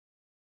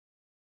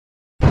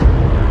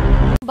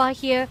Bar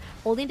here,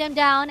 holding them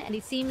down, and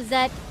it seems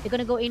that they're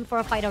gonna go in for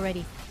a fight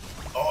already.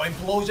 Oh,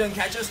 Implosion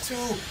catches two,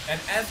 and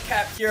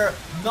FCAP here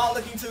not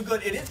looking too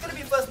good. It is going to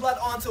be first blood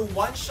onto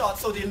one shot,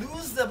 so they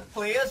lose the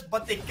players,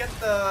 but they get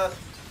the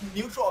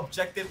neutral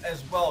objective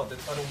as well. The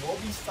turtle will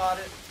be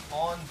started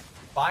on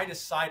by the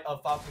side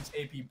of Falcons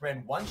AP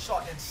Bren. One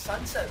shot and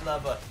Sunset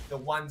Lover, the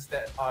ones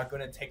that are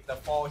going to take the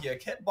fall here.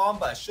 Kid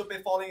Bomber should be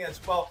falling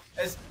as well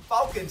as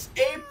Falcons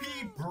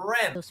AP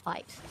Bren. Those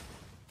fights.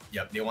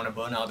 Yep, they want to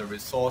burn out the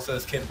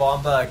resources. Kid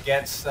Bomber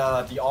gets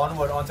the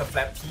onward onto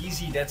Flap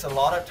TZ. That's a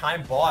lot of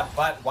time bought,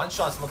 but One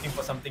Shot's looking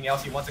for something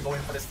else. He wants to go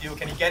in for the steal.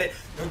 Can he get it?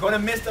 They're going to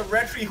miss the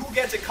retry. Who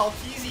gets it?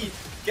 TZ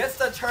gets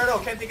the turtle.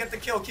 Can they get the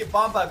kill? Kid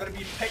Bomber going to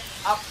be picked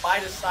up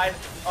by the side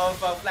of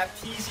Flap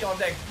TZ on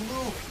that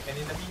glue. And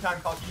in the meantime,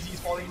 TZ is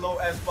falling low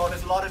as well.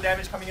 There's a lot of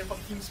damage coming in from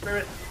Team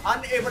Spirit.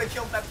 Unable to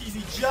kill Flap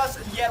TZ just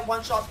yet.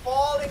 One Shot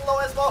falling low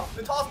as well.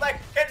 The toss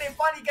back. Can they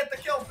finally get the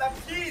kill? Flap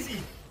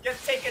TZ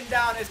gets taken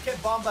down as Kid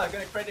Bomber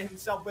gonna credit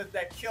himself with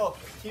that kill.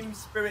 Team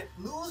Spirit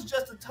lose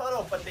just a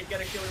turtle, but they get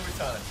a kill in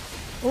return.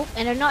 Oh,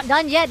 and they're not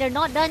done yet. They're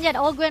not done yet.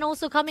 Ogren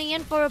also coming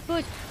in for a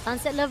push.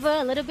 Sunset Lover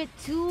a little bit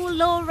too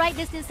low right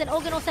distance, and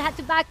Ogren also had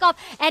to back up,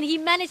 and he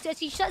managed to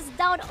actually shuts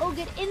down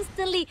Ogren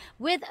instantly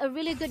with a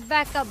really good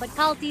backup. But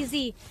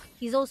TZ,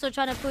 he's also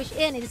trying to push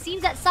in. It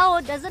seems that Sao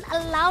doesn't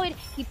allow it.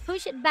 He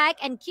pushed it back,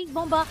 and King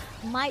Bomba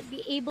might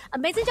be able.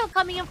 Amazing job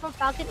coming in from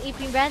Falcon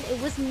AP Bren.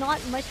 It was not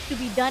much to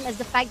be done as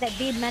the fact that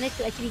they managed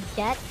to actually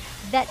get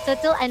that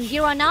turtle, and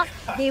here on out,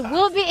 they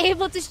will be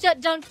able to shut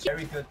down.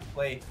 Very good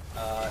play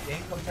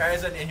in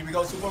comparison, and here we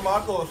go. Super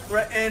Marco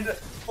threatened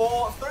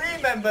for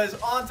 3 members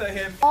onto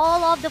him.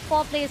 All of the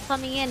 4 players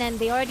coming in, and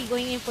they're already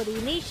going in for the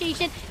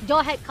initiation.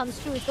 Jawhead comes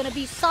through. It's going to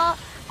be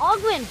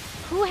Ogwin,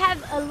 who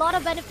have a lot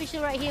of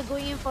beneficial right here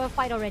going in for a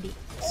fight already.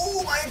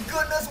 Oh my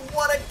goodness,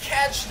 what a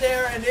catch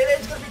there, and it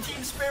is going to be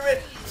Team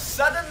Spirit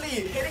suddenly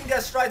hitting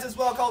their strides as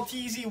well.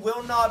 TZ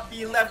will not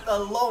be left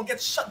alone,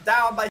 gets shut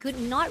down by... Could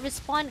not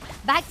respond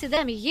back to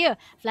them here.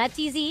 Flat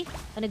TZ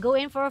gonna go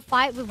in for a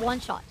fight with One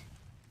Shot.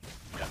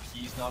 Yep,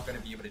 he's not going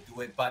to be able to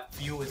do it, but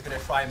Few is going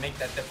to try and make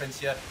that difference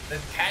here. Then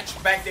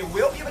catch back, they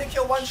will be able to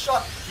kill One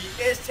Shot.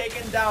 He is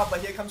taken down,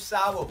 but here comes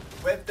Savo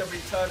with the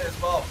return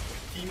as well.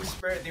 Team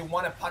Spirit, they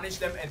want to punish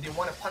them, and they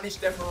want to punish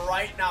them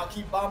right now.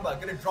 Keep Bomba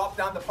gonna drop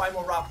down the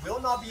primal wrap, will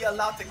not be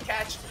allowed to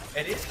catch.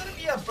 It is gonna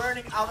be a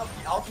burning out of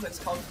the ultimates.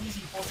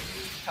 Easy forced to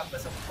use the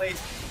compass of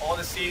place. All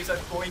the saves are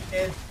going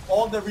in,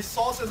 all the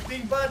resources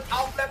being burned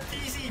out. Left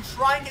TZ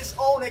trying his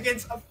own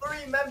against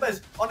 3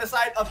 members on the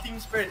side of Team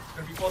Spirit.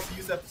 Gonna be forced to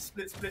use a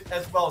split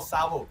as well.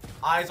 Savo,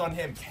 eyes on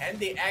him. Can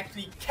they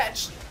actually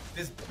catch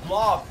this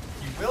blob?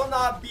 He will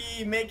not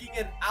be making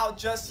it out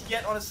just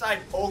yet on the side.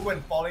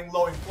 Ogwen falling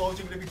low.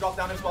 Implosion going to be dropped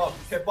down as well.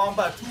 Hit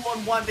Bomba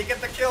 2-on-1. They get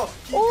the kill.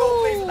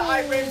 Kiko plays in the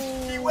high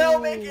frames. He will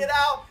make it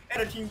out.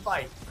 And a team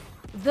fight.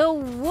 The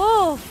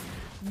Wolf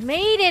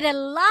made it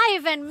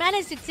alive and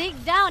managed to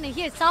take down. And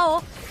here's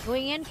Sao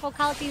going in for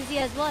TZ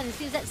as well. And it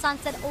seems that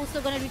Sunset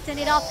also going to return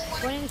it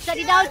off. Going to shut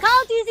it down.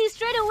 TZ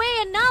straight away.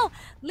 And now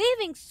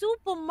leaving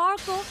Super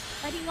Marco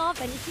fighting off.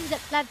 And it seems that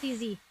Flap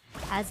TZ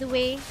has a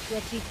way to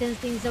actually turn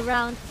things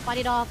around, fight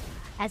it off,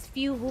 as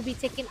Few will be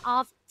taken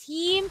off.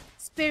 Team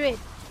Spirit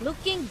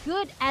looking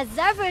good as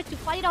ever to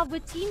fight it off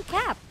with Team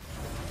Cap.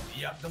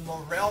 Yep, the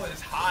morale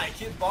is high.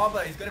 Kid Bomba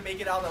is going to make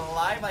it out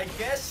alive. I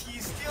guess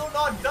he's still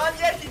not done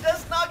yet. He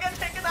does not get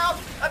taken out.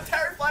 A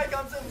Terrify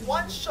comes in.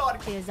 One shot.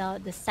 Clears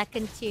out the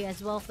second tier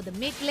as well for the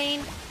mid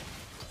lane.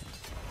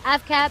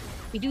 FCAP,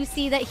 we do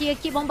see that here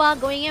Kid Bomba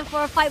going in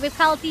for a fight with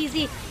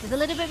TZ. There's a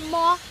little bit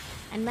more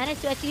and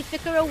managed to actually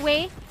flicker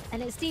away.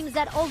 And it seems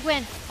that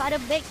Ogwen tried to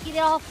break it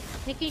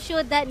off, making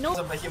sure that no...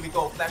 But here we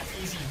go, Flap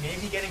TZ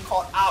maybe getting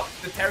caught out.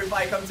 The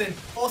Terrify comes in,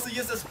 forced to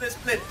use the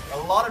split. A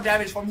lot of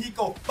damage from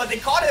Hiko, but they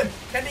caught him.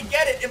 Can they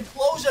get it?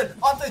 Implosion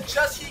onto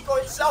just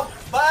Hiko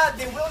itself, but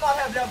they will not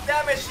have enough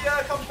damage. Here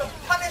comes the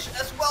punish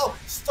as well.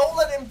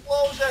 Stolen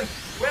Implosion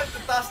with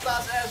the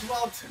Tastas as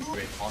well too.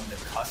 We're on the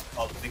cusp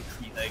of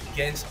victory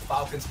against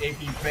Falcons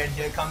AP Bren.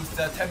 Here comes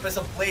the Tempest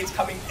of Blades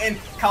coming in.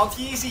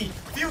 TZ,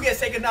 Few gets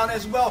taken down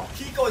as well.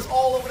 Hiko is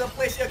all over the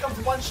place. Here comes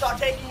One Shot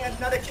taking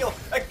another kill.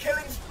 A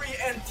killing spree,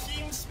 and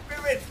Team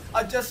Spirit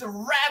are just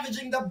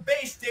ravaging the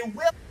base. They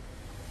will.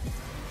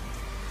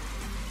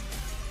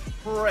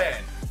 Bren.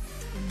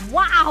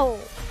 Wow!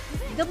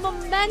 The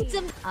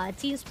momentum.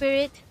 Team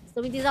Spirit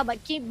slowing this up,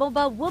 but King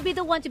Bomba will be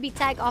the one to be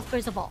tagged off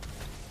first of all.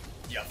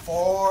 Yeah,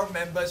 4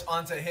 members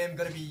onto him,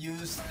 gonna be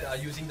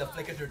using the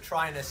flicker to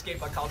try and escape,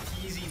 but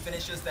TZ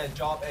finishes that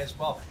job as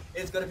well.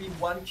 It's gonna be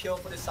 1 kill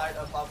for the side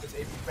of Falcons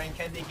AP Bren.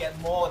 Can they get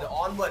more? The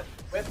onward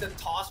with the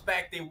toss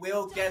back, they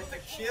will get the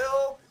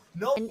kill.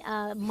 No.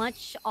 And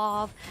much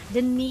of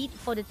the need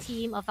for the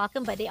team of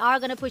Falcon, but they are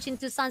going to push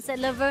into Sunset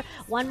Lover.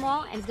 1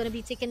 more, and it's going to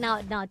be taken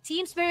out. Now,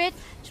 Team Spirit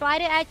try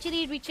to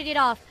actually retreat it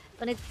off.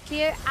 Going to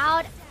clear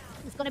out.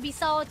 It's going to be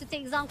Sao to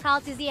take down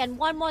TZ, and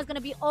 1 more is going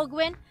to be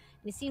Ogwen.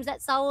 It seems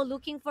that Sao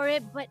looking for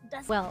it, but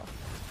does well.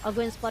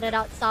 Ogwen spotted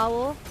out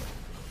Sao.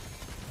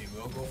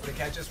 Will go for the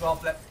catch as well.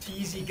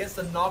 FlapTZ gets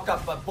the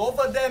knockup, but both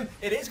of them,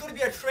 it is going to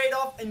be a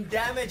trade-off in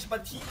damage,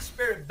 but Team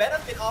Spirit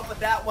benefit off of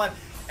that one,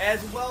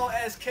 as well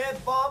as Kid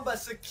Bomba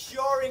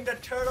securing the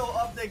turtle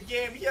of the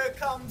game. Here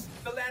comes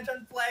the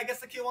Lantern Flag,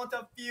 gets the kill onto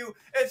Few.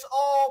 It's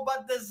all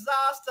but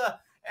disaster.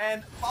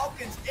 And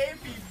Falcons, AP,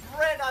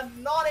 Bren are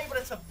not able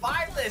to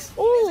survive this. Is it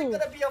going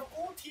to be a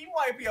full team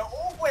wipe here?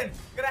 Owen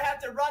gonna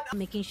have to run.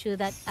 Making sure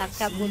that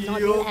FCAP will not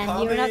do,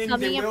 and you're not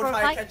coming in for a fight. They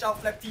will try to catch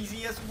out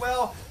FlapTZ as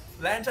well.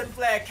 Lantern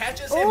Flare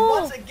catches him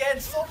once again.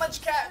 So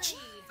much catch.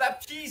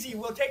 FlapTZ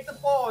will take the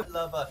ball.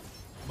 Lover.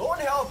 Low in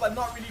health, but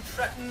not really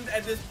threatened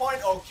at this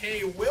point.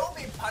 Okay, will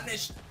be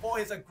punished for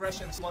his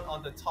aggression. Someone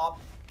on the top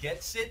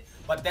gets it,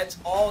 but that's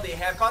all they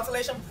have.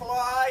 Consolation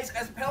prize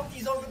as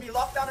penalty zone will be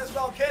locked down as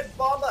well. Kid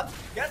Bomber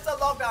gets the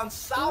lockdown.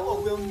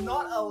 Sour will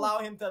not allow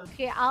him to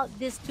clear out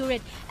this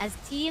turret as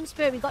Team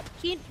Spirit. We got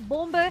Kid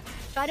Bomber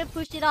try to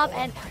push it up,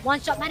 and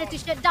one shot managed to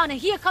shut down. And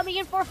here coming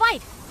in for a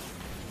fight.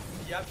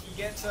 Yep,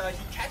 he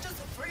catches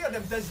the three of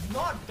them, does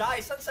not die.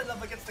 Sunset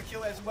Lover gets the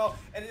kill as well,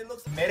 and it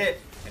looks mid,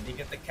 and they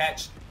get the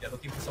catch. They're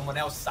looking for someone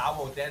else.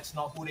 Savo, that's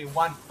not who they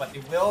want, but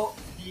they will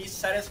be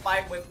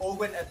satisfied with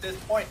Owen at this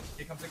point.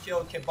 Here comes the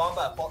kill.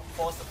 Kibamba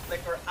force the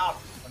flicker out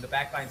on the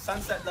backline.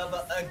 Sunset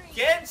Lover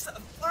against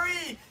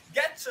three.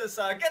 Gets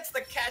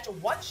the catch,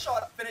 one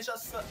shot,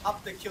 finishes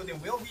up the kill. They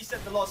will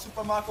reset the Lord.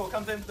 Super Marco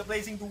comes in with the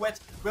blazing duets,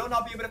 will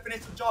not be able to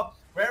finish the job.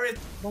 Where is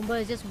Bomber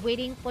is just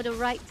waiting for the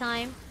right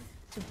time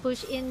to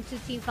push into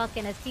Team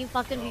Falcon. As Team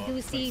Falcon, we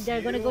do see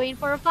they're going to go in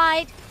for a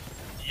fight.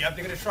 Yep,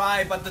 they're going to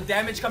try, but the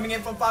damage coming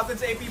in from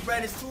Falcon's AP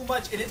Bren is too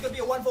much. It is going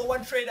to be a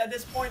 1-for-1 trade at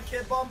this point.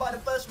 Kid Bomba, the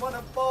first one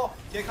of 4.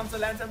 Here comes the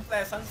Lantern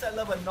Flare. Sunset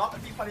Lover not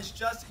going to be punished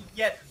just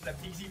yet. The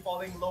PZ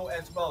falling low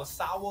as well.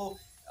 Sawo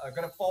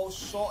gonna fall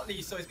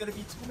shortly, so it's gonna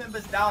be 2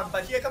 members down.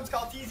 But here comes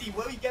FlapTZ.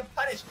 Will he get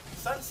punished?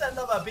 Sunset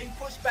Lover being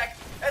pushed back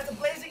as the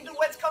blazing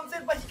duets comes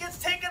in, but he gets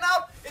taken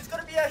out. It's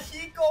gonna be a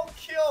Hiko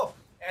kill.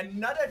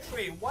 Another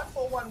trade,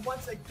 1-for-1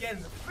 once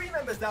again. 3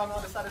 members down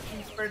on the side of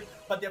Team Spirit,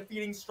 but they're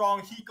feeling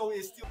strong. Hiko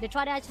is still. They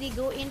try to actually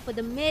go in for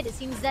the mid. It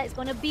seems that it's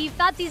gonna be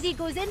FlapTZ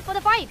goes in for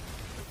the fight.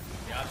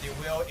 Yeah, they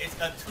will. It's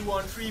a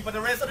 2-on-3, but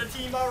the rest of the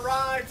team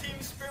arrive. Team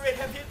Spirit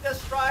have hit their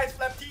strides.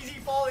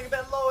 FlapTZ falling a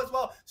bit low as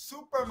well.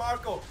 Super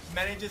Marco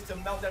manages to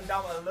melt them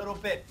down a little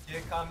bit.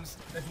 Here comes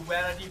the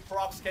duality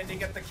procs. Can they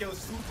get the kill?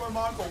 Super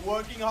Marco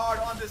working hard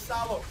on the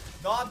Savo.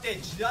 Not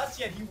dead just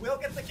yet. He will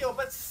get the kill,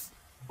 but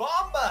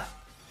Bomba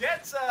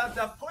gets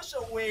the push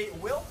away,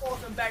 will force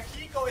him back.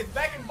 Hiko is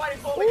back and fighting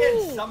for him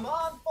again.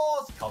 Saman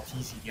falls.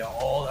 FlapTZ here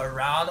all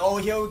around. Oh,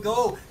 here we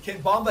go.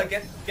 Kid Bomba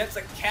gets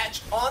a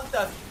catch on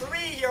the 3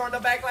 here on the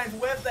backlines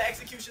with the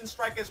execution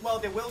strike as well.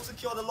 They will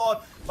secure the Lord,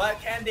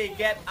 but can they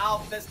get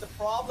out? That's the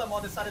problem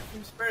on the side of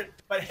Team Spirit.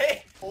 But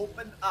hey,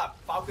 open up.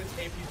 Falcons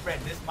AP Bren.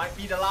 This might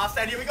be the last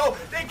stand. Here we go.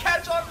 They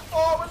catch on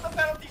 4 with the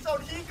penalty zone.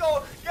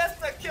 Hiko gets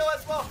the kill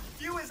as well.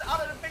 Few is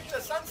out of the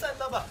picture. Sunset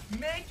Lover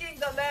making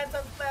the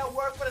Lantern Flare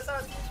work for the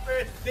side of Team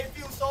Spirit. They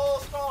feel so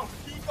strong.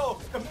 Hiko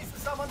commits the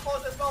summon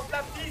force as well.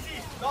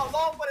 FlapTZ not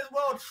long for this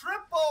world.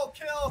 Triple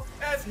kill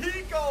as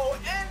Hiko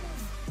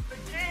ends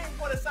the game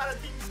for the side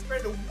of Team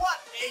Spirit. What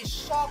a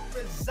shock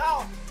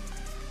result.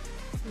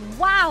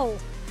 Wow.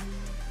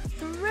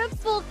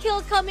 Triple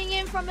kill coming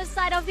in from the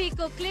side of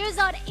Hiko. Clears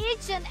out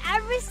each and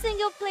every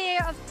single player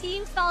of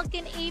Team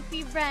Falcon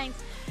AP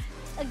ranks.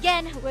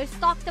 Again, we've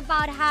talked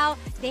about how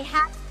they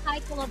had the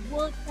title of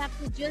World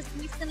Champion just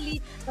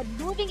recently, but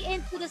moving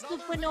into the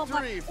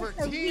Supernova, it's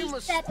a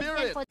reset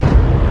again for